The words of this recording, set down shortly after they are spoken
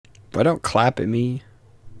But don't clap at me.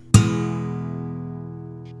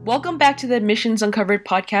 Welcome back to the Admissions Uncovered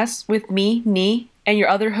podcast with me, Nee, and your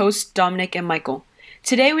other hosts, Dominic and Michael.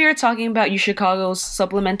 Today we are talking about UChicago's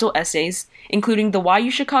supplemental essays, including the Why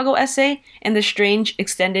UChicago essay and the strange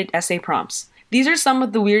extended essay prompts. These are some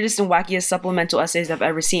of the weirdest and wackiest supplemental essays I've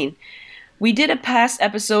ever seen. We did a past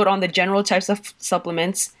episode on the general types of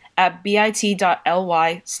supplements at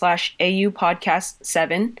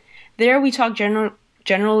bit.ly/AUpodcast7. There we talk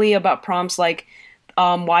generally about prompts like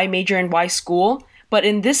why major and why school, but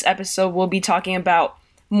in this episode we'll be talking about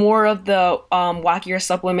more of the wackier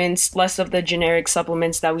supplements, less of the generic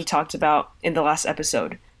supplements that we talked about in the last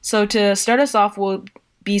episode. So to start us off, we'll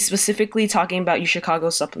be specifically talking about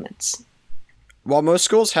UChicago supplements. While most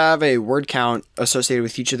schools have a word count associated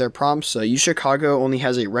with each of their prompts, UChicago only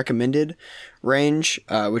has a recommended range,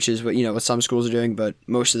 which is what some schools are doing, but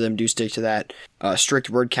most of them do stick to that strict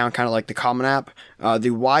word count, kind of like the Common App. The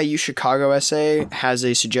Why UChicago essay has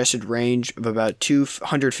a suggested range of about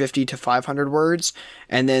 250 to 500 words,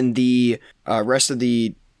 and then the rest of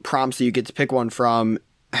the prompts that you get to pick one from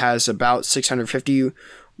has about 650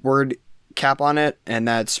 word cap on it, and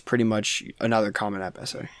that's pretty much another Common App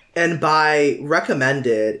essay. And by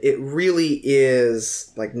recommended, it really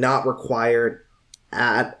is not required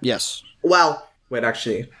at... Yes. Well, wait,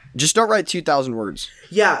 actually... Just don't write 2,000 words.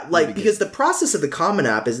 Yeah, because the process of the Common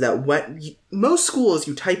App is that most schools,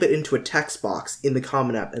 you type it into a text box in the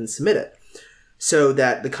Common App and submit it, so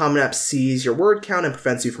that the Common App sees your word count and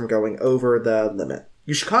prevents you from going over the limit.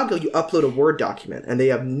 UChicago, you upload a Word document, and they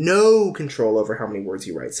have no control over how many words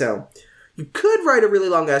you write. So you could write a really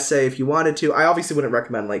long essay if you wanted to. I obviously wouldn't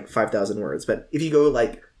recommend 5,000 words, but if you go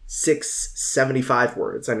 675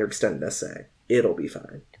 words on your extended essay, it'll be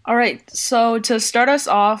fine. All right, so to start us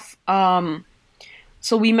off,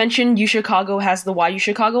 so we mentioned UChicago has the Why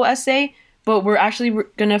UChicago essay, but we're actually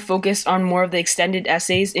going to focus on more of the extended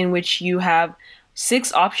essays in which you have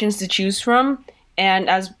 6 options to choose from. And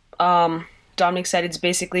as Dominic said, it's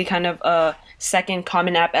basically kind of a second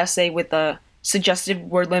Common App essay with a suggested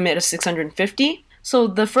word limit of 650. So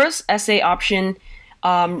the first essay option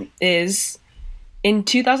is, in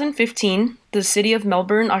 2015, the city of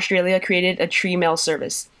Melbourne, Australia created a tree mail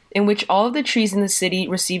service in which all of the trees in the city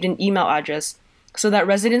received an email address so that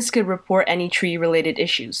residents could report any tree-related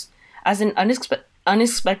issues. As an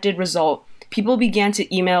unexpected result, people began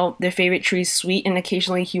to email their favorite trees sweet and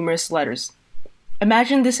occasionally humorous letters.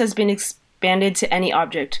 Imagine this has been expanded to any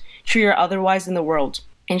object, tree or otherwise, in the world,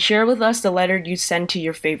 and share with us the letter you'd send to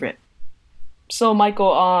your favorite. So,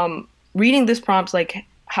 Michael, reading this prompt,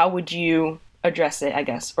 how would you address it, I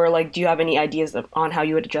guess? Or, do you have any ideas on how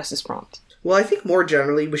you would address this prompt? Well, I think more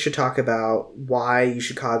generally we should talk about why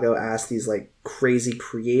UChicago asks these, crazy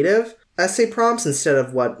creative essay prompts instead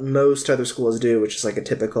of what most other schools do, which is, a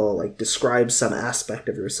typical, describe some aspect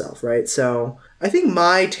of yourself, right? So I think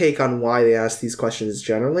my take on why they ask these questions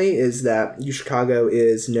generally is that UChicago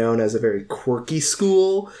is known as a very quirky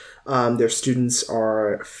school. Their students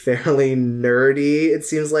are fairly nerdy, it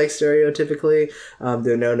seems like, stereotypically.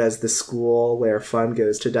 They're known as the school where fun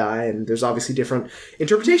goes to die, and there's obviously different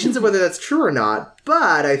interpretations of whether that's true or not,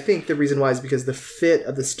 but I think the reason why is because the fit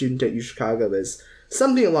of the student at UChicago is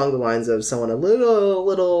something along the lines of someone a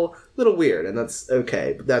little weird, and that's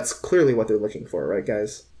okay, but that's clearly what they're looking for, right,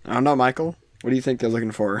 guys? I don't know, Michael. What do you think they're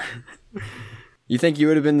looking for? You think you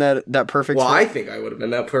would have been that perfect fit? Well, I think I would have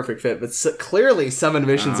been that perfect fit, but clearly some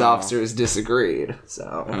admissions officers disagreed,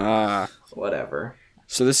 so whatever.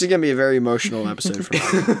 So this is going to be a very emotional episode for me.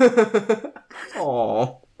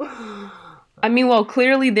 Aww. I mean, well,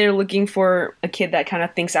 clearly they're looking for a kid that kind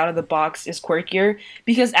of thinks out of the box, is quirkier,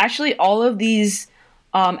 because actually all of these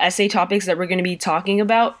essay topics that we're going to be talking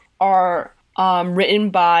about are written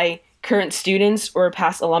by current students or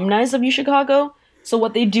past alumni of UChicago. So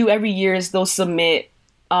what they do every year is they'll submit,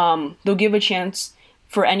 they'll give a chance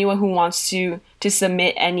for anyone who wants to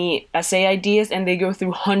submit any essay ideas, and they go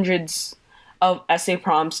through hundreds of essay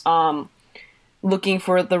prompts, looking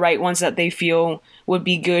for the right ones that they feel would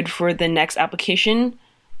be good for the next application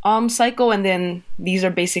cycle, and then these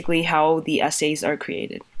are basically how the essays are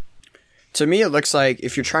created. To me, it looks like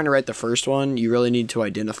if you're trying to write the first one, you really need to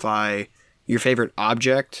identify your favorite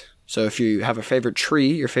object. So if you have a favorite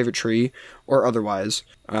tree, your favorite tree, or otherwise,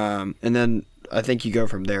 and then I think you go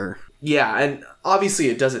from there. Yeah, and obviously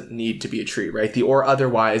it doesn't need to be a tree, right? The or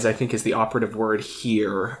otherwise, I think, is the operative word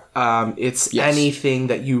here. It's anything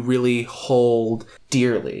that you really hold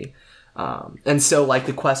dearly. And so,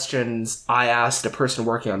 the questions I asked a person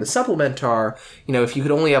working on the supplement are, if you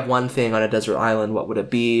could only have one thing on a desert island, what would it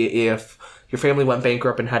be? If your family went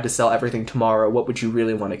bankrupt and had to sell everything tomorrow, what would you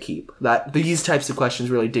really want to keep? These types of questions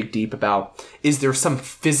really dig deep about, is there some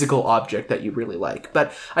physical object that you really like?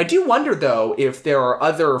 But I do wonder, though, if there are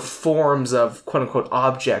other forms of quote-unquote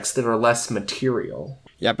objects that are less material.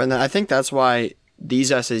 Yep, and I think that's why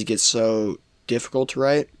these essays get so difficult to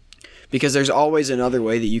write, because there's always another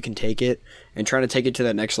way that you can take it, and trying to take it to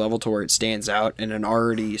that next level to where it stands out in an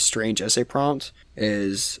already strange essay prompt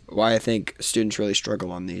is why I think students really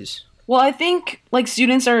struggle on these. Well, I think like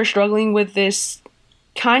students are struggling with this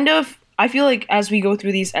kind of, I feel like as we go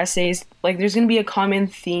through these essays, like there's going to be a common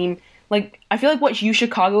theme. Like I feel like what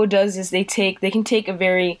UChicago does is they can take a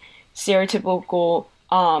very stereotypical,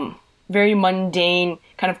 very mundane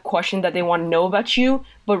kind of question that they want to know about you,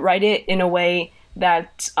 but write it in a way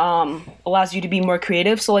that allows you to be more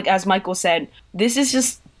creative. So like as Michael said, this is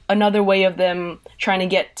just another way of them trying to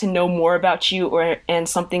get to know more about you and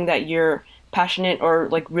something that you're passionate or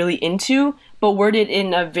like really into, but worded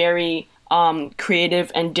in a very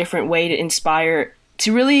creative and different way to inspire,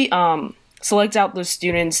 to really select out those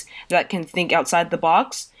students that can think outside the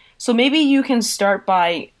box. So maybe you can start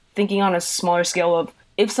by thinking on a smaller scale of,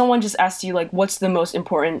 if someone just asks you like what's the most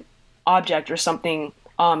important object or something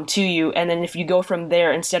to you, and then if you go from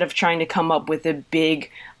there, instead of trying to come up with a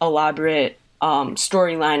big elaborate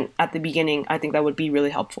storyline at the beginning, I think that would be really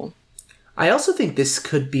helpful. I also think this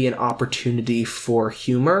could be an opportunity for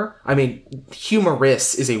humor. I mean,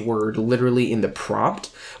 humorous is a word literally in the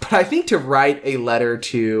prompt, but I think to write a letter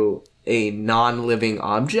to a non-living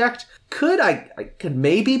object could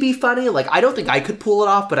maybe be funny. Like, I don't think I could pull it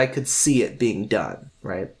off, but I could see it being done,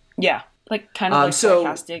 right? Yeah, like kind of like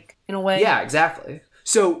sarcastic in a way. Yeah, exactly.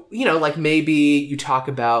 So, like maybe you talk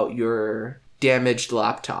about your damaged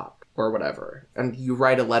laptop or whatever, and you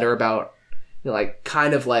write a letter about, like,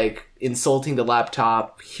 kind of like insulting the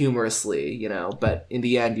laptop humorously, but in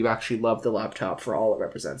the end, you actually love the laptop for all it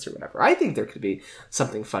represents or whatever. I think there could be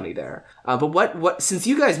something funny there. But what, since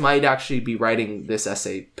you guys might actually be writing this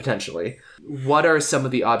essay potentially, what are some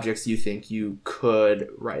of the objects you think you could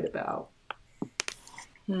write about?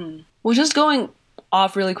 Well, just going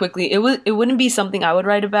off really quickly, it wouldn't be something I would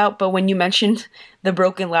write about, but when you mentioned the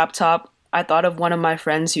broken laptop, I thought of one of my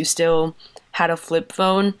friends who still had a flip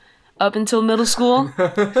phone up until middle school.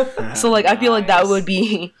 So like I feel like that would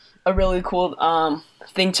be a really cool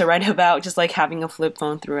thing to write about, just like having a flip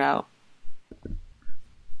phone throughout.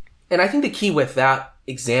 And I think the key with that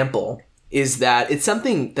example is that it's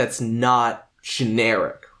something that's not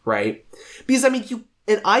generic, right? Because I mean,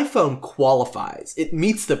 an iPhone qualifies. It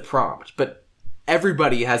meets the prompt, but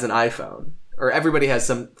everybody has an iPhone, or everybody has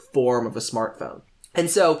some form of a smartphone. And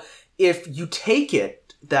so if you take it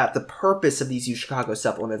that the purpose of these UChicago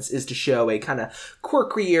supplements is to show a kind of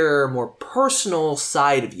quirkier, more personal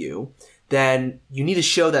side of you, then you need to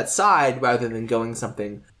show that side rather than going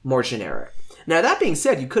something more generic. Now, that being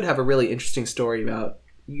said, you could have a really interesting story about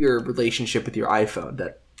your relationship with your iPhone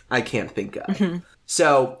that I can't think of. Mm-hmm.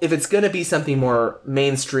 So if it's going to be something more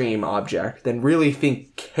mainstream object, then really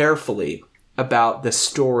think carefully about the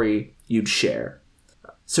story you'd share.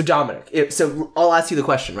 So Dominic, so I'll ask you the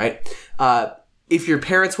question, right? If your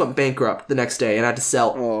parents went bankrupt the next day and had to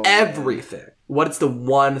sell everything, what's the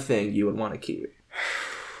one thing you would want to keep?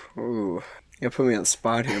 Ooh, you put me on the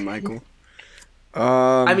spot here, Michael.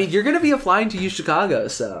 I mean, you're going to be applying to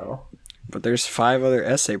UChicago, so... But there's 5 other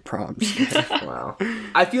essay prompts. Wow.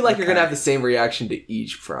 I feel like you're going to have the same reaction to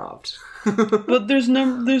each prompt. But there's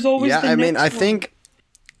always yeah, the I mean, next one.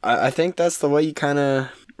 I think that's the way you kind of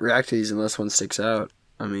react to these unless one sticks out.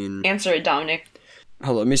 I mean... Answer it, Dominic.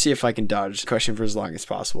 Hold on, let me see if I can dodge the question for as long as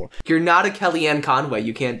possible. You're not a Kellyanne Conway.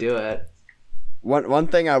 You can't do it. One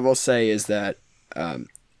thing I will say is that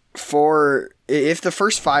if the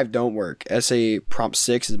first 5 don't work, essay prompt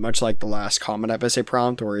 6 is much like the last Common App essay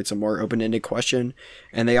prompt, where it's a more open-ended question.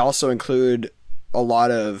 And they also include a lot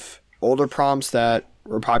of older prompts that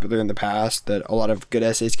were popular in the past that a lot of good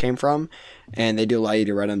essays came from. And they do allow you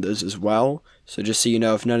to write on those as well. So just so you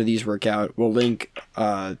know, if none of these work out, we'll link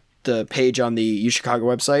the page on the UChicago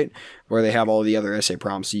website where they have all the other essay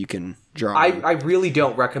prompts so you can draw. I really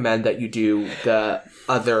don't recommend that you do the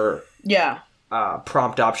other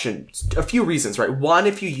prompt option. A few reasons, right? One,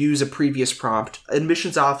 if you use a previous prompt,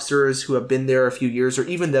 admissions officers who have been there a few years, or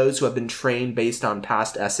even those who have been trained based on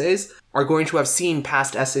past essays, are going to have seen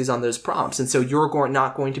past essays on those prompts. And so you're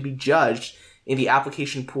not going to be judged in the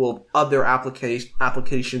application pool of other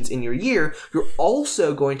applications in your year. You're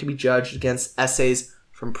also going to be judged against essays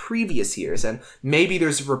from previous years, and maybe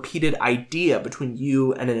there's a repeated idea between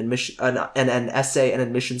you and an essay an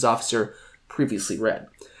admissions officer previously read.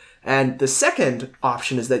 And the second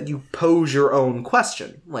option is that you pose your own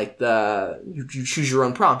question, like you choose your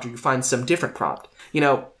own prompt or you find some different prompt.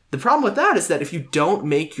 The problem with that is that if you don't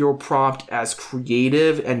make your prompt as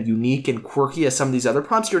creative and unique and quirky as some of these other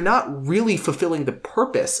prompts, you're not really fulfilling the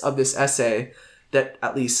purpose of this essay that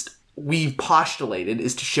at least we've postulated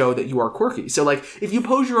is to show that you are quirky. So like if you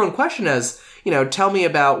pose your own question as, tell me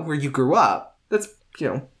about where you grew up, that's,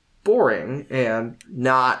 boring and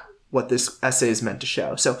not what this essay is meant to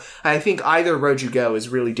show. So I think either road you go is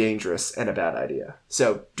really dangerous and a bad idea.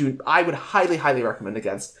 So I would highly, highly recommend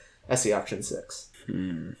against essay option 6.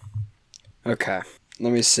 Okay,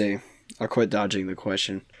 let me see. I'll quit dodging the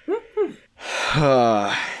question.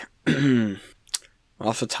 Off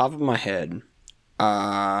the top of my head,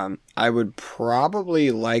 I would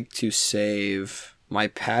probably like to save my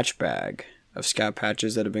patch bag of scout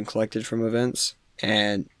patches that have been collected from events.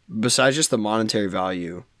 And besides just the monetary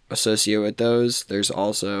value associated with those, there's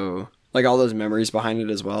also like all those memories behind it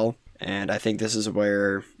as well. And I think this is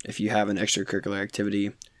where if you have an extracurricular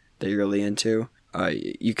activity that you're really into,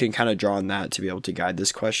 you can kind of draw on that to be able to guide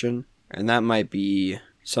this question. And that might be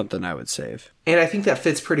something I would save. And I think that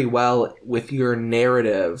fits pretty well with your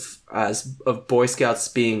narrative of Boy Scouts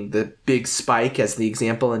being the big spike as the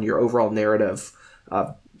example, and your overall narrative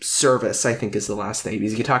service, I think, is the last thing.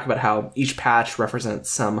 Because you talk about how each patch represents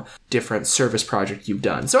some different service project you've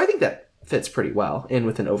done. So I think that fits pretty well in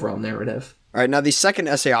with an overall narrative. All right, now the second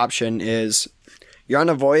essay option is: you're on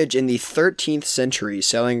a voyage in the 13th century,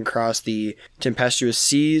 sailing across the tempestuous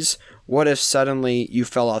seas. What if suddenly you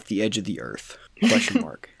fell off the edge of the earth? Question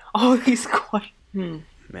mark. All these questions.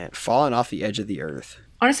 Man, falling off the edge of the earth.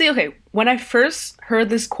 Honestly, okay, when I first heard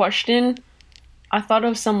this question, I thought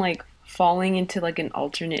of some, like, falling into, like, an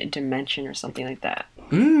alternate dimension or something like that.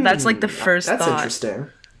 That's, like, the first That's thought interesting.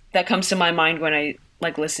 that comes to my mind when I,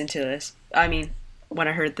 like, listen to this. I mean, when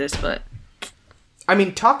I heard this, but... I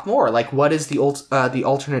mean, talk more. Like, what is the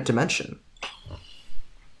alternate dimension?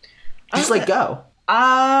 Just, go.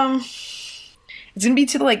 It's gonna be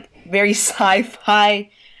to, like, very sci-fi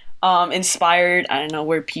inspired, I don't know,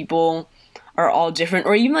 where people are all different,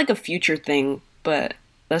 or even, like, a future thing, but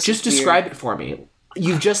that's just weird. describe it for me.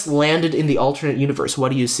 You've just landed in the alternate universe.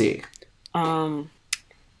 What do you see? There are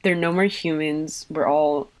no more humans. We're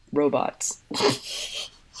all robots.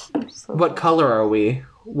 What color are we?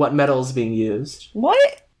 What metal is being used?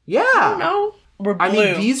 What? Yeah. I don't know. We're blue. I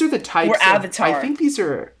mean, these are the types We're of... Avatar. I think these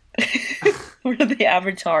are... We're the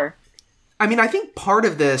Avatar. I mean, I think part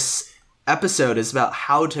of this episode is about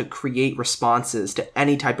how to create responses to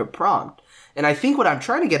any type of prompt. And I think what I'm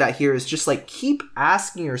trying to get at here is just, like, keep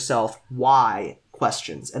asking yourself why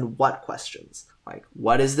questions and what questions. Like,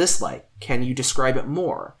 what is this like? Can you describe it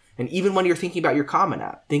more? And even when you're thinking about your Common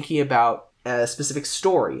App, thinking about a specific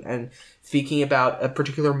story and thinking about a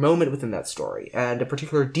particular moment within that story and a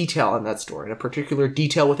particular detail in that story and a particular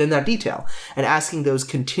detail within that detail, and asking those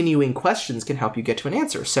continuing questions can help you get to an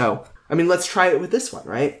answer. So, I mean, let's try it with this one,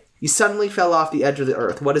 right? You suddenly fell off the edge of the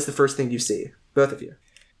earth. What is the first thing you see? Both of you.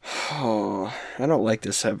 Oh, I don't like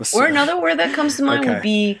this episode. Or another word that comes to mind Okay. would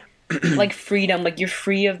be like freedom. Like, you're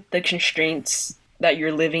free of the constraints that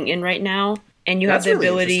you're living in right now, and you That's have the really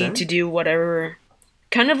ability interesting. to do whatever.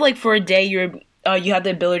 Kind of like for a day, you have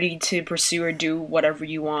the ability to pursue or do whatever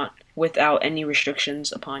you want without any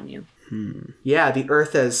restrictions upon you. Yeah, the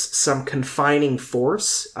earth as some confining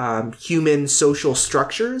force, human social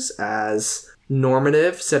structures as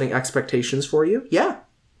normative, setting expectations for you. Yeah,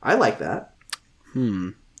 I like that.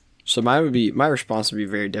 So my response would be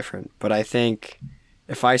very different. But I think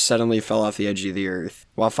if I suddenly fell off the edge of the earth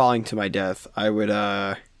while falling to my death, I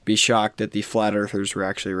would be shocked that the flat earthers were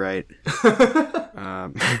actually right.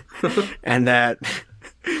 And that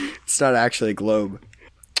it's not actually a globe.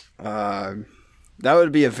 That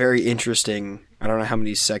would be a very interesting, I don't know how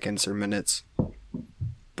many seconds or minutes,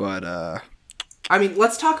 but I mean,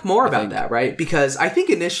 let's talk more about that, right? Because I think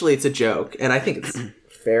initially it's a joke, and I think it's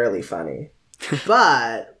fairly funny.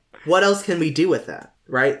 But what else can we do with that,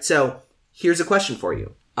 right? So here's a question for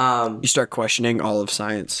you. you start questioning all of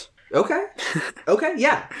science. Okay,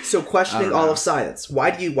 yeah. So questioning all of science.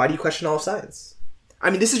 Why do you question all of science? I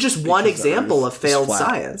mean, this is just one Because the example Earth of is failed flat.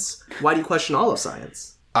 science. Why do you question all of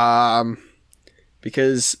science?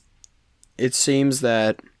 Because it seems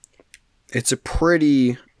that it's a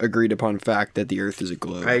pretty agreed upon fact that the Earth is a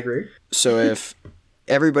globe. I agree. So if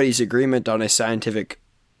everybody's agreement on a scientific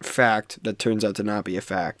fact that turns out to not be a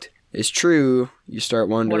fact is true, you start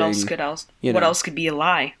wondering What else could be a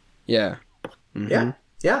lie? Yeah.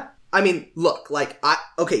 Yeah. I mean, look,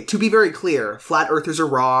 to be very clear, flat earthers are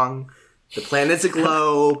wrong. The planet's a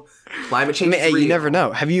globe. Climate I change mean, is hey, real. you never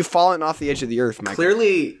know. Have you fallen off the edge of the earth, Michael?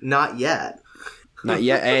 Clearly not yet. Not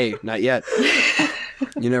yet. Hey, not yet.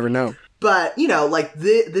 You never know. But, you know, like,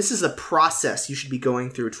 this is a process you should be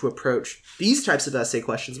going through to approach these types of essay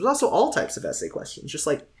questions, but also all types of essay questions. Just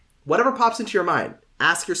like, whatever pops into your mind,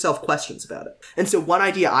 ask yourself questions about it. And so one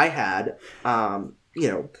idea I had, you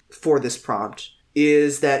know, for this prompt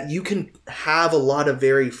is that you can have a lot of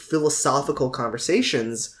very philosophical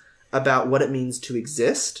conversations about what it means to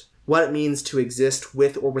exist, what it means to exist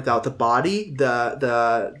with or without the body,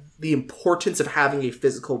 the importance of having a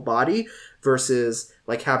physical body versus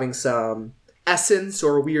like having some essence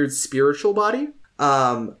or a weird spiritual body.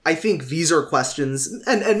 I think these are questions,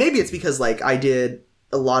 and maybe it's because like I did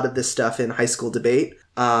a lot of this stuff in high school debate,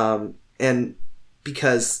 and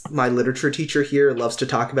because my literature teacher here loves to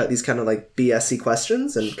talk about these kind of like BS-y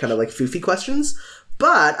questions and kind of like foofy questions.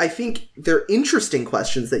 But I think they're interesting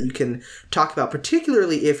questions that you can talk about,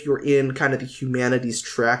 particularly if you're in kind of the humanities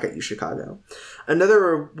track at UChicago.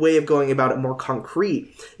 Another way of going about it more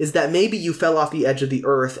concrete is that maybe you fell off the edge of the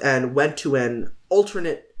earth and went to an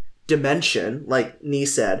alternate dimension, like Nee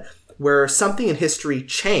said, where something in history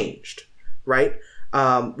changed, right?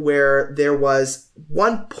 Where there was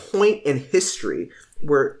one point in history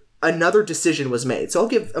where another decision was made. So I'll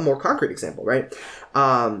give a more concrete example, right?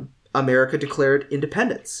 America declared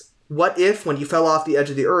independence. What if, when you fell off the edge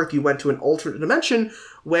of the earth, you went to an alternate dimension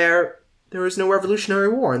where there was no Revolutionary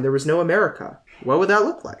War and there was no America? What would that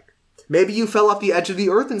look like? Maybe you fell off the edge of the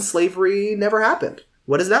earth and slavery never happened.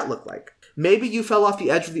 What does that look like? Maybe you fell off the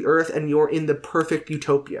edge of the earth and you're in the perfect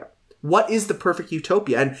utopia. What is the perfect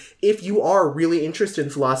utopia? And if you are really interested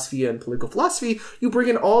in philosophy and political philosophy, you bring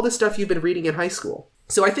in all the stuff you've been reading in high school.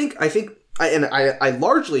 So I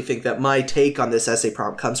largely think that my take on this essay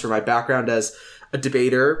prompt comes from my background as a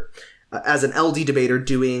debater, as an LD debater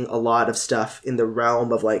doing a lot of stuff in the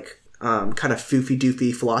realm of like kind of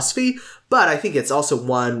foofy-doofy philosophy. But I think it's also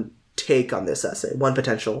one take on this essay, one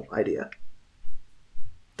potential idea.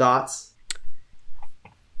 Thoughts?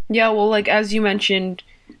 Yeah, well, like as you mentioned,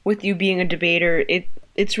 with you being a debater,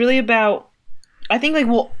 it's really about, I think like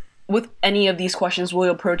with any of these questions, we'll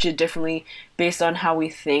approach it differently based on how we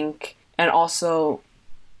think and also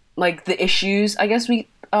like the issues I guess we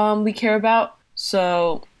care about.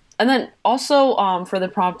 So, and then also for the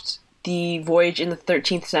prompt, the voyage in the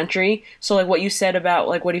 13th century. So like what you said about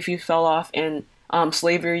like what if you fell off and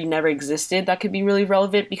slavery never existed, that could be really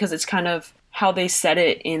relevant because it's kind of how they said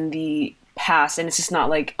it in the past, and it's just not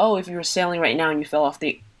like, oh, if you were sailing right now and you fell off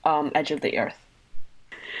the edge of the earth.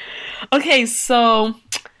 Okay, so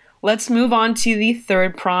let's move on to the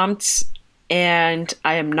third prompt, and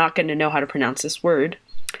I am not going to know how to pronounce this word,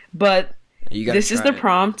 but this is the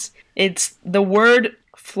prompt. It's the word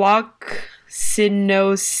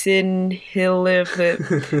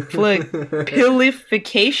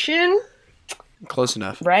floccinosinhilification. Close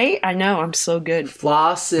enough. Right? I know, I'm so good.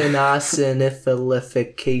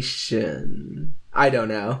 Floccinosinhilification. I don't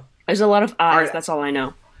know. There's a lot of I's, that's all I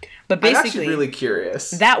know. But basically, I'm actually really curious.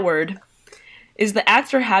 That word is the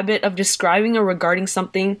act or habit of describing or regarding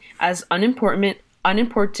something as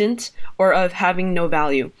unimportant, or of having no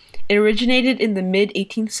value. It originated in the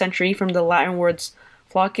mid-18th century from the Latin words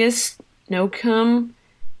floccus, nocum,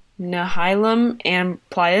 nihilum, and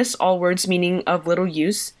plius, all words meaning of little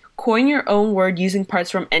use. Coin your own word using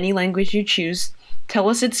parts from any language you choose. Tell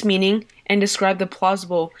us its meaning, and describe the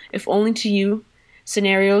plausible, if only to you,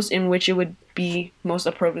 scenarios in which it would be most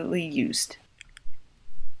appropriately used.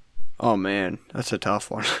 Oh man, that's a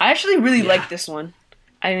tough one. I actually really like this one.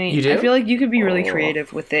 I mean, You do? I feel like you could be really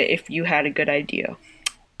creative with it if you had a good idea.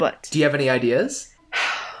 But Do you have any ideas?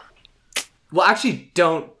 Well, actually,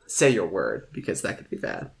 don't say your word, because that could be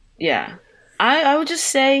bad. yeah, I would just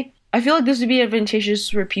say, I feel like this would be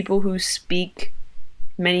advantageous for people who speak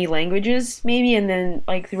many languages, maybe, and then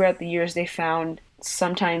like throughout the years they found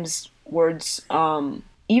sometimes words,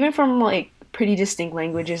 even from like pretty distinct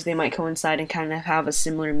languages, they might coincide and kind of have a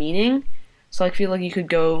similar meaning. So I feel like you could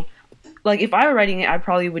go, like if I were writing it, I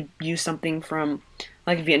probably would use something from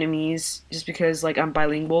like Vietnamese, just because like I'm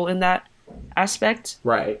bilingual in that aspect.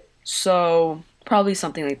 Right. So probably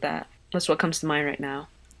something like that. That's what comes to mind right now.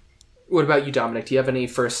 What about you, Dominic? Do you have any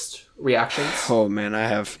first reactions? Oh man, I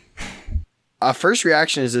have. First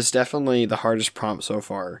reaction is it's definitely the hardest prompt so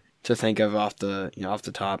far to think of off the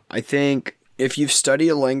top. I think if you've studied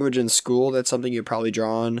a language in school, that's something you'd probably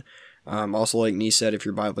draw on. Also, like Nee said, if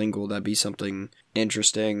you're bilingual, that'd be something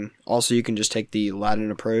interesting. Also, you can just take the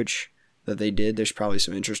Latin approach that they did. There's probably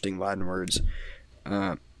some interesting Latin words.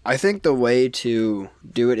 I think the way to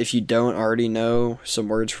do it, if you don't already know some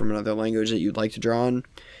words from another language that you'd like to draw on,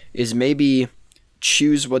 is maybe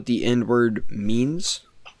choose what the end word means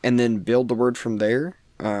and then build the word from there,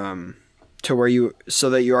 to where so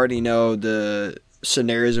that you already know the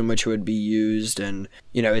scenarios in which it would be used and,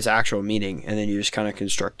 you know, its actual meaning, and then you just kind of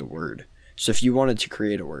construct the word. So if you wanted to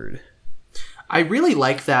create a word. I really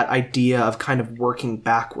like that idea of kind of working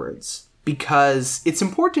backwards, because it's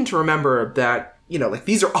important to remember that, you know, like,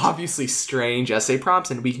 these are obviously strange essay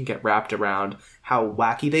prompts, and we can get wrapped around how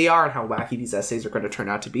wacky they are and how wacky these essays are going to turn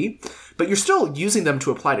out to be. But you're still using them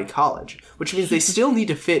to apply to college, which means they still need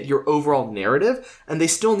to fit your overall narrative, and they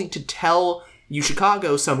still need to tell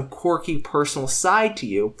UChicago some quirky personal side to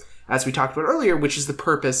you, as we talked about earlier, which is the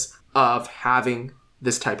purpose of having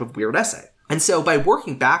this type of weird essay. And so by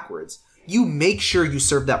working backwards, you make sure you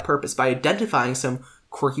serve that purpose by identifying some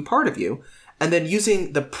quirky part of you, and then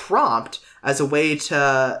using the prompt as a way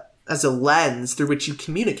to, as a lens through which you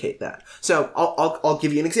communicate that. So I'll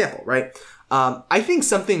give you an example, right? I think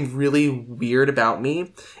something really weird about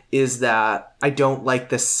me is that I don't like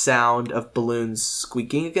the sound of balloons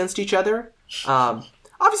squeaking against each other.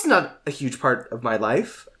 Obviously not a huge part of my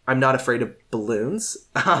life. I'm not afraid of balloons,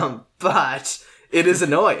 but it is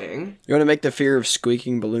annoying. You want to make the fear of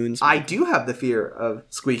squeaking balloons? I do have the fear of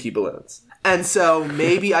squeaky balloons. And so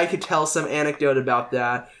maybe I could tell some anecdote about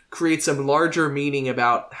that, create some larger meaning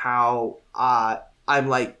about how I'm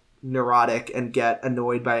like neurotic and get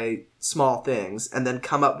annoyed by small things, and then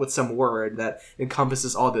come up with some word that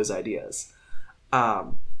encompasses all those ideas.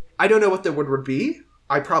 I don't know what the word would be.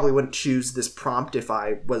 I probably wouldn't choose this prompt if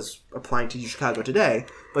I was applying to UChicago today.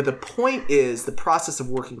 But the point is, the process of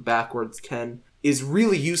working backwards is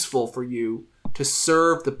really useful for you to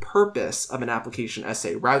serve the purpose of an application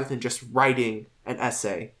essay rather than just writing an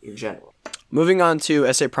essay in general. Moving on to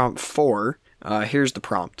essay prompt 4, here's the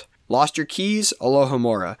prompt. Lost your keys?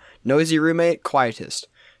 Alohomora. Noisy roommate? Quietist.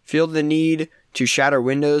 Feel the need to shatter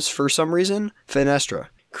windows for some reason? Fenestra.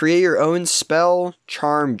 Create your own spell,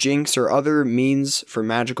 charm, jinx, or other means for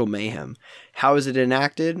magical mayhem. How is it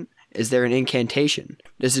enacted? Is there an incantation?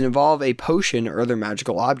 Does it involve a potion or other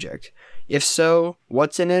magical object? If so,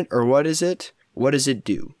 what's in it or what is it? What does it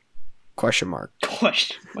do? Question mark.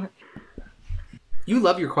 Question mark. You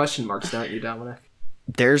love your question marks, don't you, Dominic?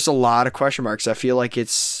 There's a lot of question marks. I feel like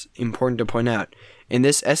it's important to point out. In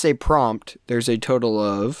this essay prompt, there's a total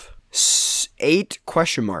of 8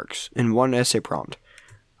 question marks in one essay prompt.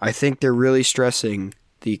 I think they're really stressing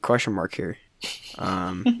the question mark here.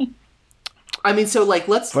 I mean, so like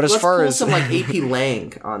let's pull some like AP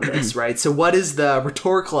Lang on this, right? So what is the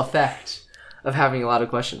rhetorical effect of having a lot of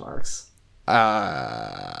question marks? You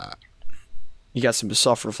got some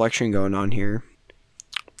self-reflection going on here.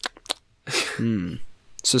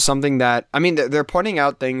 So something that, I mean, they're pointing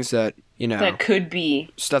out things that, you know, that could be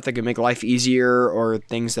stuff that could make life easier, or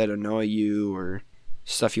things that annoy you, or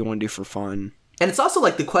stuff you want to do for fun. And it's also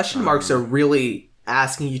like the question marks are really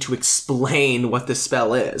asking you to explain what the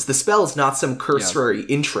spell is. The spell is not some cursory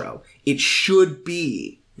intro. It should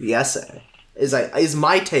be the essay. Is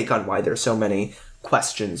my take on why there's so many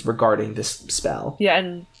questions regarding this spell. Yeah,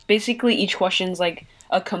 and basically each question's like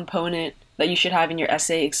a component that you should have in your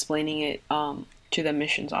essay explaining it to the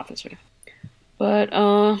admissions officer. But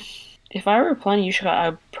if I were applying to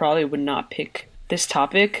UChicago, I probably would not pick this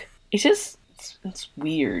topic. It's just it's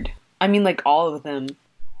weird. I mean, like, all of them.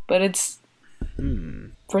 But it's...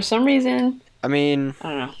 For some reason... I mean... I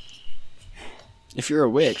don't know. If you're a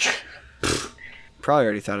witch... probably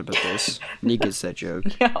already thought about this. Nick gets that joke.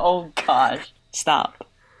 Oh, gosh. Stop.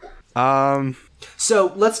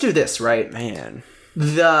 So, let's do this, right? Man.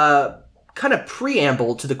 The kind of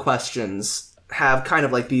preamble to the questions have kind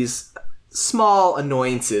of like these small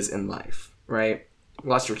annoyances in life, right?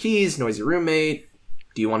 Lost your keys, noisy roommate,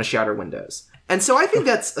 do you want to shatter windows? And so I think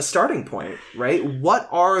that's a starting point, right? What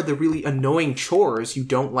are the really annoying chores you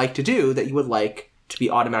don't like to do that you would like to be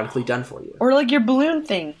automatically done for you? Or like your balloon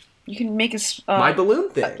thing. You can make my balloon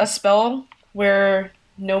thing. A spell where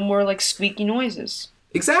no more like squeaky noises.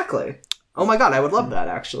 Exactly. Oh my god, I would love that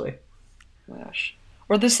actually. Gosh.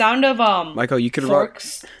 Or the sound of Michael, you could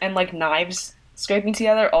forks and like knives scraping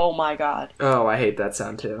together. Oh my god. Oh, I hate that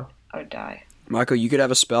sound too. I would die. Michael, you could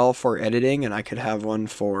have a spell for editing, and I could have one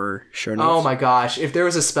for show notes. Oh my gosh, if there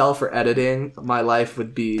was a spell for editing, my life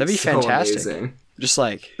would be that'd be so fantastic. Amazing. Just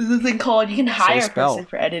like there's a thing called you can hire a person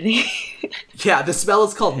for editing. Yeah, the spell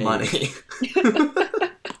is called money.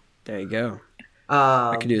 There you go.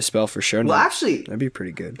 I could do a spell for show notes. Well, actually, that'd be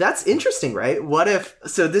pretty good. That's interesting, right? What if?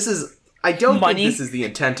 So this is. I don't think this is the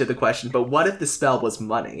intent of the question, but what if the spell was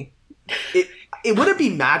money? It wouldn't be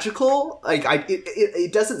magical. Like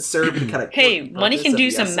it doesn't serve the kind of. Hey, money can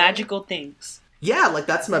do some magical things. Yeah, like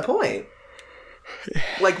that's my point.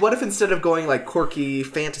 Like, what if instead of going like quirky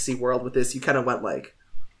fantasy world with this, you kind of went like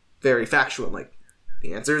very factual, like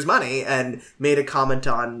the answer is money, and made a comment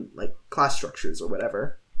on like class structures or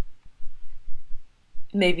whatever?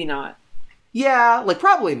 Maybe not. Yeah, like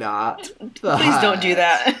probably not. Please don't do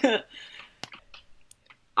that.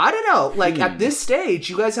 I don't know. Like at this stage,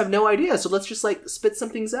 you guys have no idea, so let's just like spit some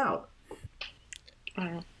things out. I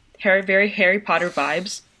don't know. Very Harry Potter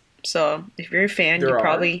vibes. So if you're a fan, you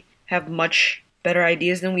probably have much better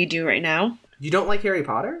ideas than we do right now. You don't like Harry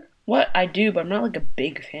Potter? What? I do, but I'm not like a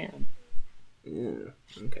big fan. Yeah,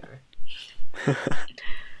 okay.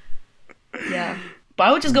 Yeah. But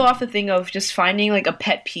I would just go off the thing of just finding like a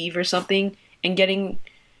pet peeve or something and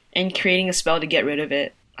creating a spell to get rid of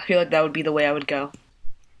it. I feel like that would be the way I would go.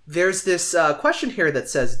 There's this question here that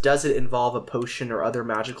says, does it involve a potion or other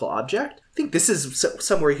magical object? I think this is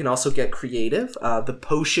somewhere you can also get creative. The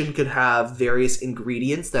potion could have various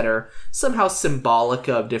ingredients that are somehow symbolic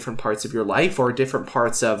of different parts of your life or different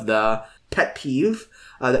parts of the pet peeve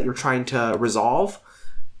that you're trying to resolve.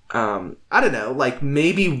 I don't know, like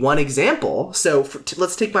maybe one example. So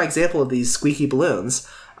let's take my example of these squeaky balloons.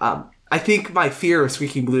 I think my fear of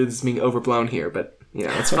squeaky balloons is being overblown here, but you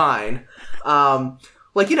know, it's fine.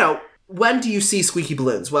 Like, you know, when do you see squeaky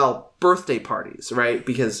balloons? Well, birthday parties, right?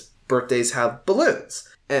 Because birthdays have balloons.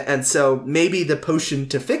 And so maybe the potion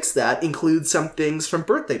to fix that includes some things from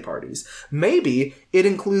birthday parties. Maybe it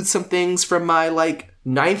includes some things from my, like,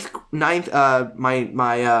 like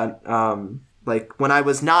when I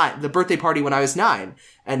was 9, the birthday party when I was 9.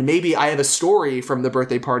 And maybe I have a story from the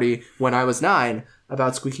birthday party when I was 9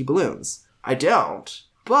 about squeaky balloons. I don't.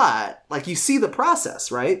 But, like, you see the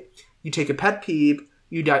process, right? You take a pet peeve,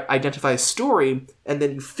 you identify a story, and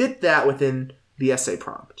then you fit that within the essay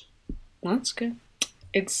prompt. That's good.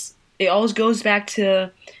 It always goes back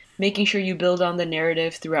to making sure you build on the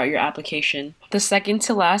narrative throughout your application. The second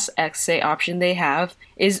to last essay option they have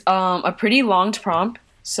is a pretty long prompt.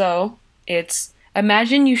 So it's,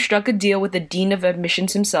 imagine you struck a deal with the Dean of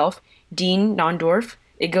Admissions himself, Dean Nondorf.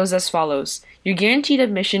 It goes as follows. You're guaranteed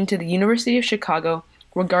admission to the University of Chicago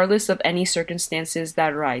regardless of any circumstances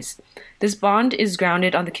that arise. This bond is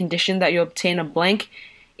grounded on the condition that you obtain a blank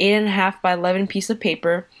 8.5 by 11 piece of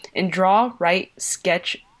paper and draw, write,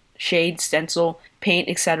 sketch, shade, stencil, paint,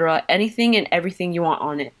 etc., anything and everything you want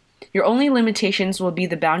on it. Your only limitations will be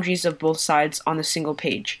the boundaries of both sides on a single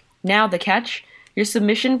page. Now the catch, your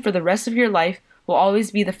submission for the rest of your life will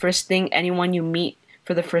always be the first thing anyone you meet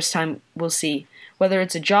for the first time will see, whether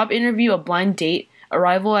it's a job interview, a blind date,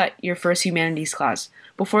 arrival at your first humanities class.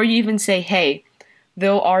 Before you even say, hey,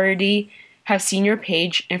 they'll already have seen your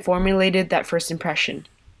page and formulated that first impression.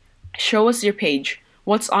 Show us your page,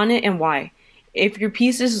 what's on it and why. If your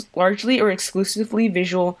piece is largely or exclusively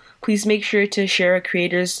visual, please make sure to share a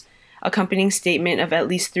creator's accompanying statement of at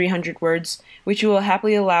least 300 words, which you will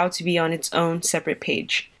happily allow to be on its own separate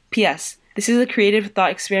page. P.S. This is a creative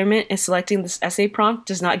thought experiment, and selecting this essay prompt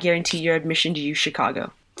does not guarantee your admission to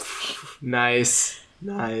UChicago. Nice.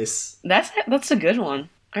 That's a good one.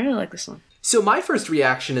 I really like this one. So my first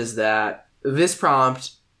reaction is that this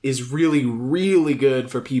prompt is really, really good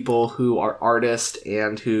for people who are artists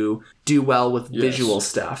and who do well with visual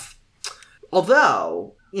stuff.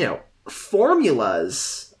 Although, you know,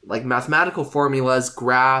 formulas, like mathematical formulas,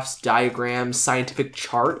 graphs, diagrams, scientific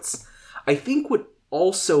charts, I think would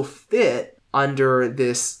also fit under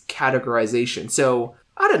this categorization. So,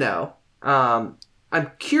 I don't know.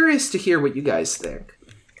 I'm curious to hear what you guys think.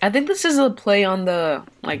 I think this is a play on the,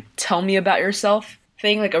 like, tell me about yourself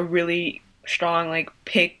thing, like a really strong, like,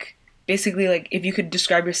 pick, basically, like, if you could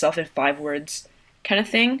describe yourself in 5 words kind of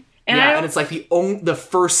thing. And and it's like the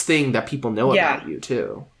first thing that people know about you,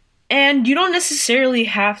 too. And you don't necessarily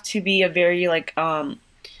have to be a very, like,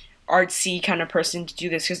 artsy kind of person to do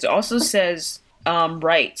this, because it also says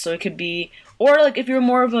write, so it could be, or, like, if you're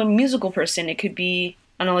more of a musical person, it could be,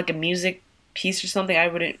 I don't know, like a music piece or something.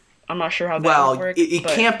 I'm not sure how that would work. It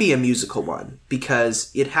can't be a musical one because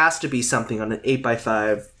it has to be something on an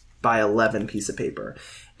 8x5 by 11 piece of paper.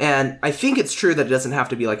 And I think it's true that it doesn't have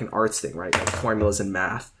to be like an arts thing, right? Like formulas in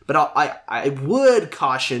math. But I would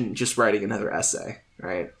caution just writing another essay,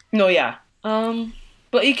 right? No, yeah.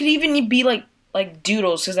 But it could even be like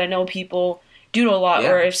doodles, because I know people doodle a lot,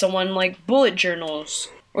 or if someone like bullet journals,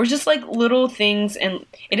 or just like little things, and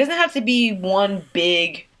it doesn't have to be one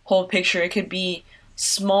big whole picture. It could be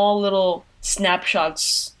small little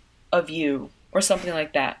snapshots of you or something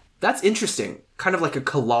like that. That's interesting. Kind of like a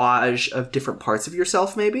collage of different parts of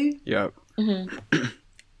yourself, maybe? Yep. Mm-hmm.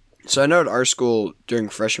 So I know at our school during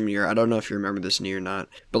freshman year, I don't know if you remember this, Nee, or not,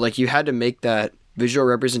 but like you had to make that visual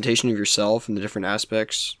representation of yourself and the different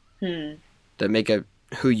aspects that that make up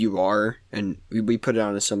who you are, and we put it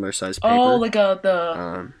on a similar size paper. Oh, like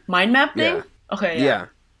the mind map thing? yeah. Okay, Yeah,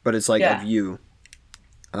 but it's like Yeah. of you.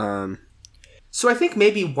 So I think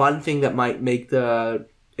maybe one thing that might make the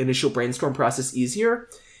initial brainstorm process easier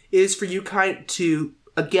is for you to,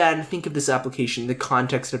 again, think of this application in the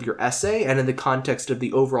context of your essay and in the context of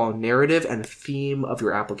the overall narrative and theme of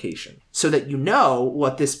your application, so that you know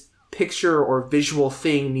what this picture or visual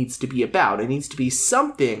thing needs to be about. It needs to be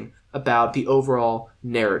something about the overall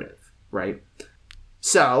narrative, right?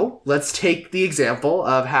 So let's take the example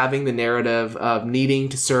of having the narrative of needing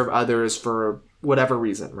to serve others for whatever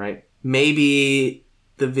reason, right? Maybe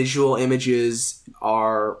the visual images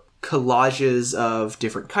are collages of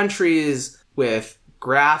different countries with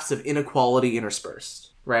graphs of inequality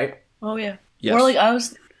interspersed, right? Oh yeah. Yes. Or like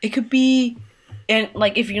it could be, and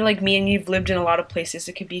like if you're like me and you've lived in a lot of places,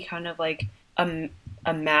 it could be kind of like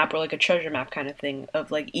a map or like a treasure map kind of thing of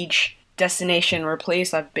like each destination or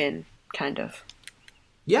place I've been, kind of.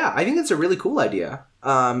 Yeah, I think that's a really cool idea.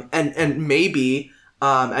 And maybe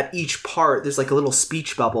at each part there's like a little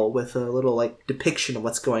speech bubble with a little like depiction of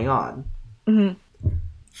what's going on.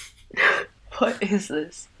 What is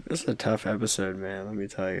this? This is a tough episode, man. Let me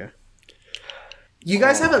tell you. You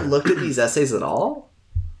guys haven't looked at these essays at all?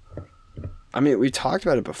 I mean, we talked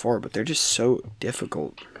about it before, but they're just so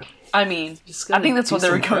difficult. I mean, Just gotta I think that's do what they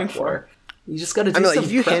were some going prep for. work. You just got to do I mean, like, some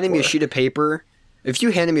if you prep handed me a work. sheet of paper,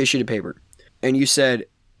 and you said,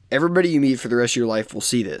 everybody you meet for the rest of your life will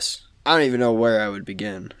see this, I don't even know where I would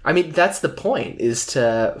begin. I mean, that's the point, is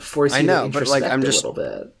to force you I know, to but, like, introspect I'm just- a little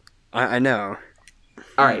bit. I know.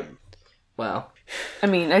 All right. Well, I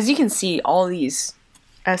mean, as you can see, all these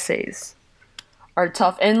essays are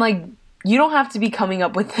tough, and like you don't have to be coming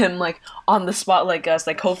up with them like on the spot like us.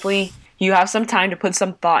 Like hopefully you have some time to put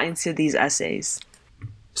some thought into these essays.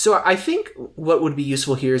 so I think what would be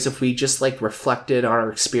useful here is if we just like reflected on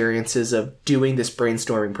our experiences of doing this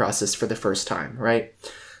brainstorming process for the first time, right?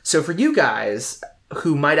 So for you guys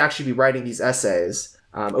who might actually be writing these essays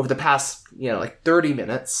over the past, like 30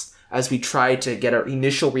 minutes, as we try to get our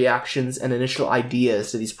initial reactions and initial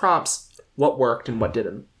ideas to these prompts, what worked and what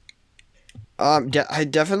didn't. I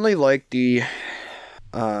definitely like the,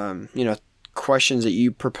 questions that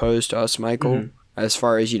you proposed to us, Michael, as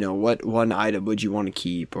far as, what one item would you want to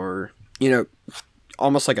keep, or,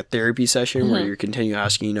 almost like a therapy session where you're continuing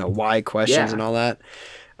asking, why questions Yeah. and all that.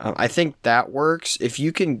 I think that works. If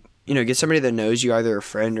you can, get somebody that knows you, either a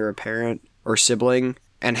friend or a parent or sibling,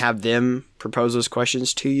 and have them propose those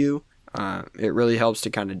questions to you, it really helps to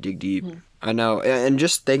kind of dig deep. I know. And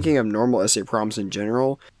just thinking of normal essay prompts in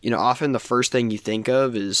general, often the first thing you think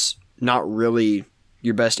of is not really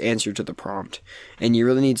your best answer to the prompt. And you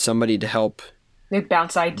really need somebody to help They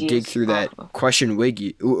bounce ideas. dig through that off of. question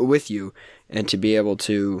with you and to be able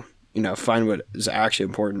to, find what is actually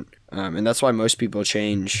important. And that's why most people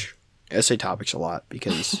change essay topics a lot,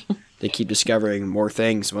 because they keep discovering more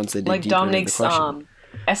things once they dig Like deeper into the Dominic's question.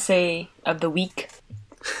 essay of the week,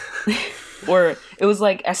 or it was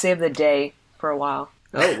like essay of the day for a while.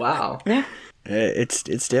 Oh, wow.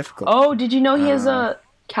 It's difficult. Oh, did you know he has a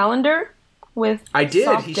calendar with I did.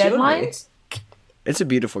 soft He showed me. deadlines? It's a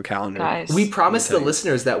beautiful calendar. Guys, We promised Let me the tell you.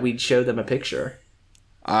 listeners that we'd show them a picture.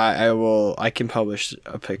 I can publish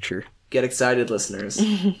a picture. Get excited, listeners.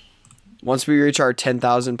 Once we reach our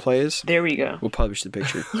 10,000 plays, there we go. we'll publish the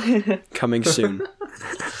picture. Coming soon.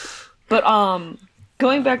 But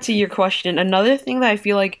going back to your question, another thing that I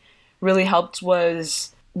feel like really helped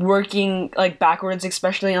was working like backwards,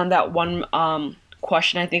 especially on that one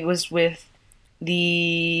question. I think it was with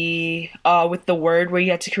the word, where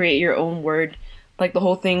you had to create your own word. Like the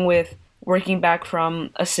whole thing with working back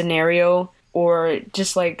from a scenario or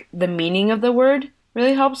just like the meaning of the word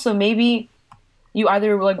really helps. So maybe you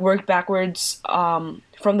either like work backwards from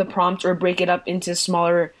the prompt or break it up into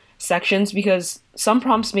smaller sections, because some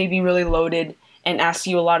prompts may be really loaded and ask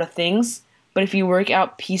you a lot of things, but if you work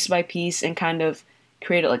out piece by piece and kind of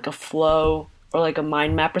create like a flow or like a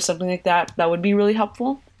mind map or something like that, that would be really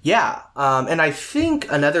helpful. Yeah, and I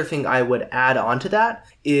think another thing I would add on to that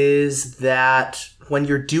is that when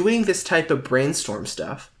you're doing this type of brainstorm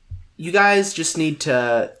stuff, you guys just need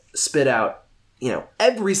to spit out,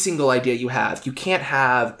 every single idea you have. You can't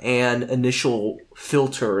have an initial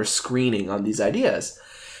filter or screening on these ideas.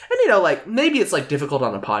 And, maybe it's, difficult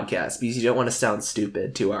on a podcast because you don't want to sound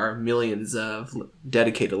stupid to our millions of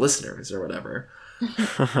dedicated listeners or whatever.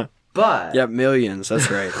 But... Yep, millions. That's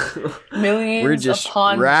right. Millions We're just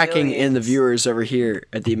upon racking millions. in the viewers over here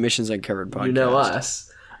at the Admissions Uncovered podcast. You know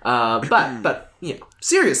us. But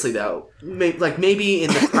seriously though, maybe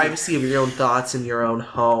in the privacy of your own thoughts in your own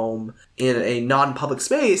home, in a non-public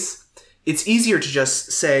space, it's easier to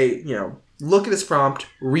just say, look at this prompt,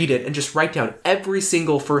 read it, and just write down every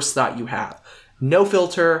single first thought you have. No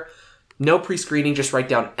filter, no pre-screening, just write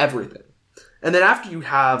down everything. And then after you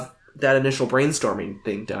have that initial brainstorming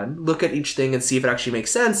thing done, look at each thing and see if it actually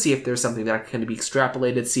makes sense, see if there's something that can be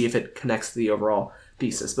extrapolated, see if it connects to the overall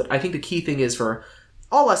thesis. But I think the key thing is for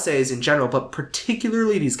all essays in general, but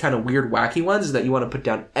particularly these kind of weird, wacky ones, is that you want to put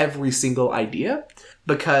down every single idea,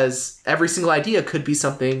 because every single idea could be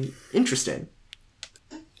something interesting.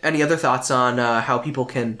 Any other thoughts on how people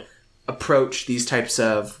can approach these types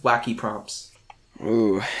of wacky prompts?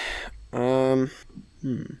 Ooh. I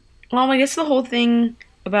guess the whole thing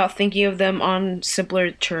about thinking of them on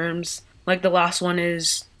simpler terms, like the last one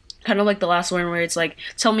is kind of like the last one where it's like,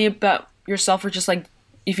 tell me about yourself, or just like,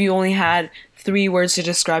 if you only had 3 words to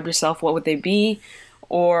describe yourself, what would they be?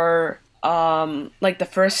 Or like the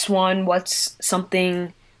first one, what's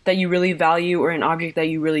something that you really value or an object that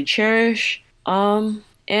you really cherish?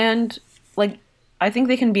 And like, I think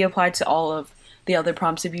they can be applied to all of the other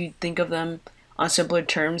prompts. If you think of them on simpler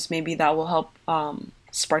terms, maybe that will help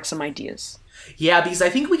spark some ideas. Yeah, because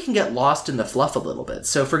I think we can get lost in the fluff a little bit.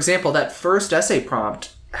 So, for example, that first essay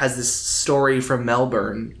prompt has this story from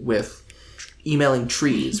Melbourne with emailing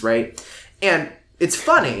trees, right? And it's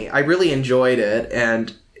funny. I really enjoyed it,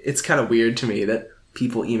 and it's kind of weird to me that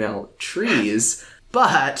people email trees,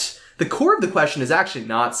 but the core of the question is actually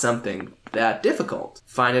not something that difficult.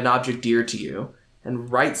 Find an object dear to you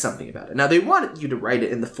and write something about it. Now, they want you to write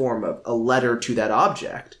it in the form of a letter to that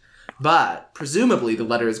object, but presumably the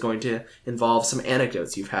letter is going to involve some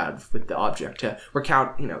anecdotes you've had with the object to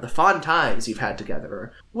recount, the fond times you've had together,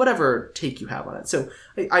 or whatever take you have on it. So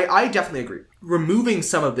I definitely agree. Removing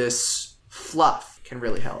some of this fluff can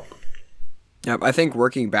really help. Yep, I think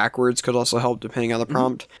working backwards could also help depending on the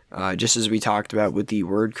prompt, just as we talked about with the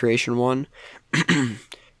word creation one.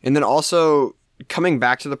 And then also coming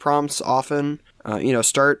back to the prompts often,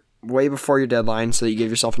 start way before your deadline so that you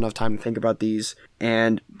give yourself enough time to think about these.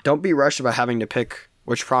 And don't be rushed about having to pick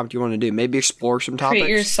which prompt you want to do. Maybe explore some topics.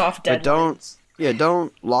 Create your soft deadlines. But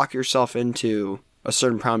don't lock yourself into a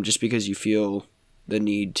certain prompt just because you feel the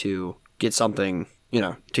need to get something,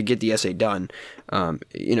 to get the essay done.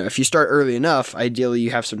 If you start early enough, ideally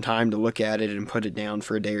you have some time to look at it and put it down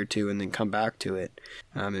for a day or two and then come back to it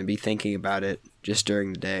and be thinking about it just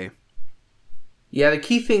during the day. Yeah, the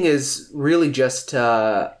key thing is really just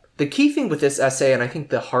the key thing with this essay, and I think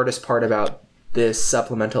the hardest part about this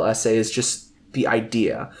supplemental essay, is just the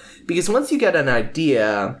idea. Because once you get an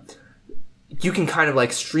idea, you can kind of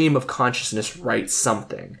like stream of consciousness write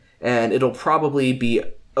something. And it'll probably be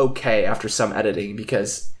okay after some editing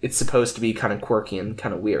because it's supposed to be kind of quirky and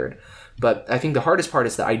kind of weird. But I think the hardest part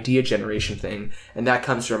is the idea generation thing. And that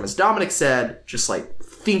comes from, as Dominic said, just like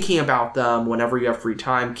thinking about them whenever you have free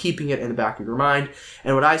time, keeping it in the back of your mind.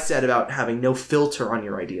 And what I said about having no filter on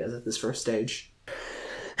your ideas at this first stage.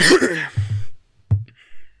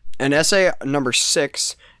 And essay number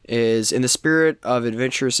 6 is, in the spirit of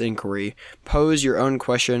adventurous inquiry, pose your own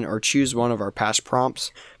question or choose one of our past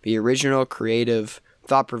prompts. Be original, creative,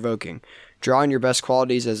 thought-provoking. Draw on your best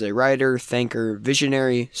qualities as a writer, thinker,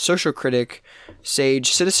 visionary, social critic,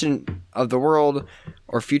 sage, citizen of the world,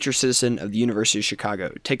 or future citizen of the University of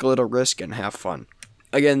Chicago. Take a little risk and have fun.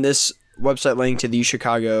 Again, this website link to the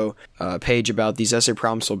Chicago page about these essay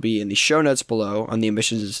prompts will be in the show notes below on the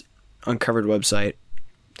Ambitions Uncovered website.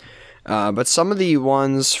 But some of the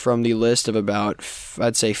ones from the list of about,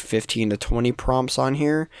 I'd say, 15 to 20 prompts on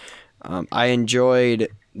here, I enjoyed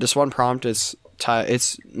this one prompt.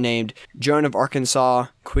 It's named Joan of Arkansas,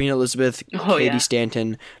 Queen Elizabeth, Katie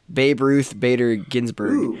Stanton, Babe Ruth Bader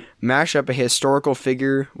Ginsburg. Ooh. Mash up a historical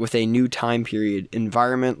figure with a new time period,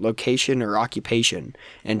 environment, location, or occupation,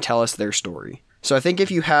 and tell us their story. So I think if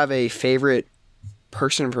you have a favorite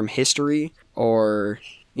person from history, or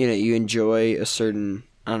you enjoy a certain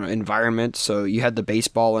environment. So you had the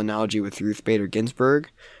baseball analogy with Ruth Bader Ginsburg.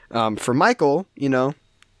 For Michael,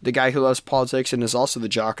 the guy who loves politics and is also the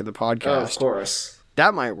jock of the podcast. Oh, of course.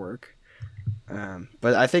 That might work.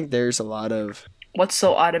 But I think there's a lot of What's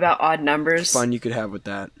so odd about odd numbers? fun you could have with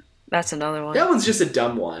that. That's another one. That one's just a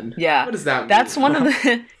dumb one. Yeah. What does that mean? That's one of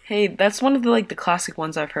the that's one of the the classic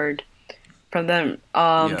ones I've heard from them.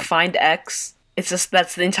 Find X. It's just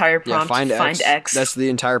that's the entire prompt. Yeah, find X. That's the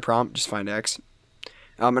entire prompt. Just find X.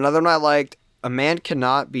 Another one I liked. A man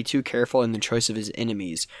cannot be too careful in the choice of his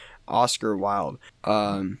enemies. Oscar Wilde.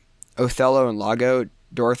 Othello and Iago.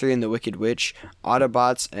 Dorothy and the Wicked Witch.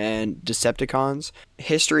 Autobots and Decepticons.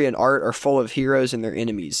 History and art are full of heroes and their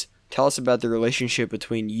enemies. Tell us about the relationship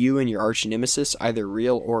between you and your arch nemesis, either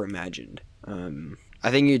real or imagined.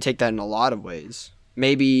 I think you take that in a lot of ways.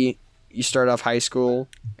 Maybe you start off high school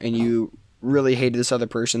and you really hated this other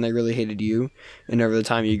person, they really hated you, and over the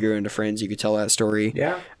time you grew into friends, you could tell that story.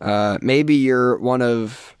 Yeah. Maybe you're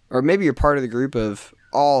maybe you're part of the group of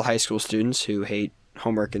all high school students who hate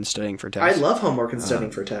homework and studying for tests. I love homework and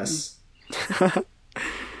studying for tests.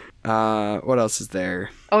 What else is there?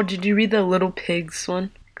 Oh, did you read the Little Pigs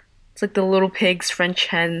one? It's like the Little Pigs, French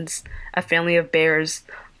Hens, A Family of Bears,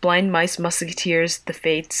 Blind Mice, Musketeers, The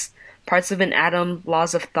Fates, Parts of an Atom,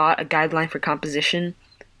 Laws of Thought, A Guideline for Composition.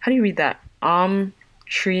 How do you read that?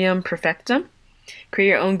 Trium Perfectum. Create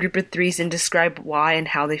your own group of threes and describe why and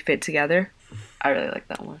how they fit together. I really like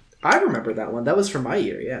that one. I remember that one. That was from my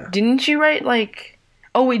year, yeah. Didn't you write like...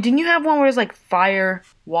 Oh wait, didn't you have one where it's like fire,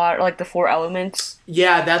 water, like the 4 elements?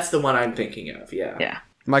 Yeah, that's the one I'm thinking of, yeah. Yeah.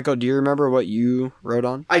 Michael, do you remember what you wrote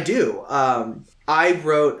on? I do. I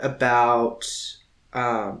wrote about...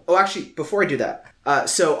 actually, before I do that,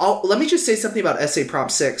 let me just say something about Essay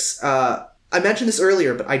Prompt 6. I mentioned this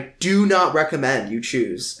earlier, but I do not recommend you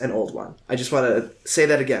choose an old one. I just want to say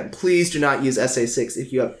that again. Please do not use Essay 6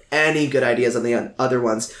 if you have any good ideas on the other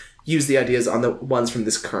ones. Use the ideas on the ones from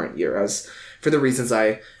this current year, as for the reasons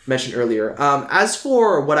I mentioned earlier. As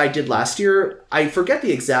for what I did last year, I forget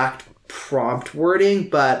the exact prompt wording,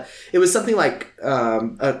 but it was something like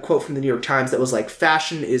a quote from the New York Times that was like,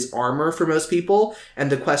 fashion is armor for most people.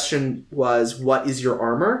 And the question was, what is your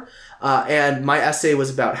armor? And my essay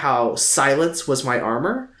was about how silence was my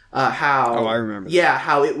armor. I remember. Yeah,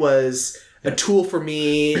 how it was a tool for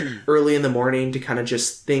me early in the morning to kind of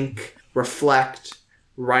just think, reflect,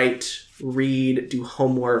 write, read, do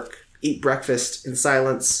homework, eat breakfast in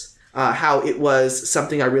silence. How it was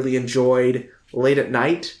something I really enjoyed late at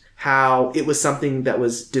night. How it was something that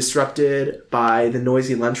was disrupted by the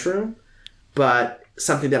noisy lunchroom, but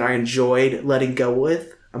something that I enjoyed letting go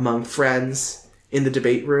with among friends in the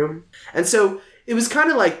debate room. And so it was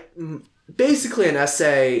kind of like basically an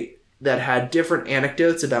essay that had different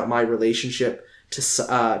anecdotes about my relationship to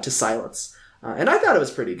silence. And I thought it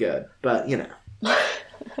was pretty good, but, you know,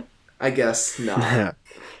 I guess not.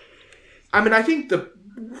 I mean, I think the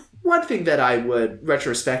one thing that I would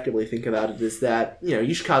retrospectively think about it is that, you know,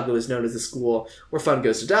 UChicago is known as a school where fun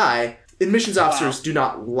goes to die. Admissions officers do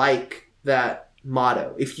not like that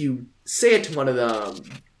motto. If you say it to one of them,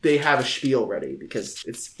 they have a spiel ready because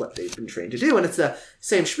it's what they've been trained to do. And it's the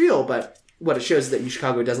same spiel, but what it shows is that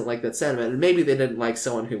UChicago doesn't like that sentiment. And maybe they didn't like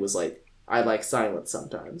someone who was like, I like silence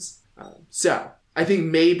sometimes. So I think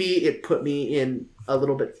maybe it put me in a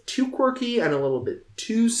little bit too quirky and a little bit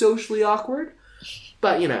too socially awkward.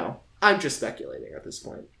 But, you know, I'm just speculating at this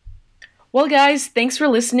point. Well, guys, thanks for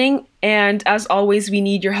listening. And as always, we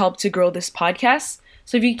need your help to grow this podcast.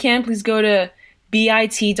 So if you can, please go to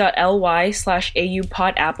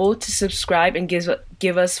bit.ly/aupodapple to subscribe and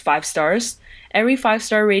give us 5 stars. Every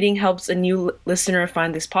 5-star rating helps a new listener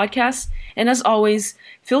find this podcast. And as always,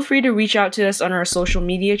 feel free to reach out to us on our social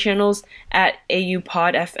media channels at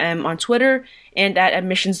AUPodFM on Twitter and at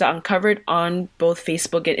admissions.uncovered on both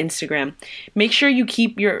Facebook and Instagram. Make sure you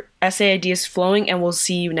keep your essay ideas flowing, and we'll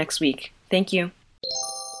see you next week. Thank you.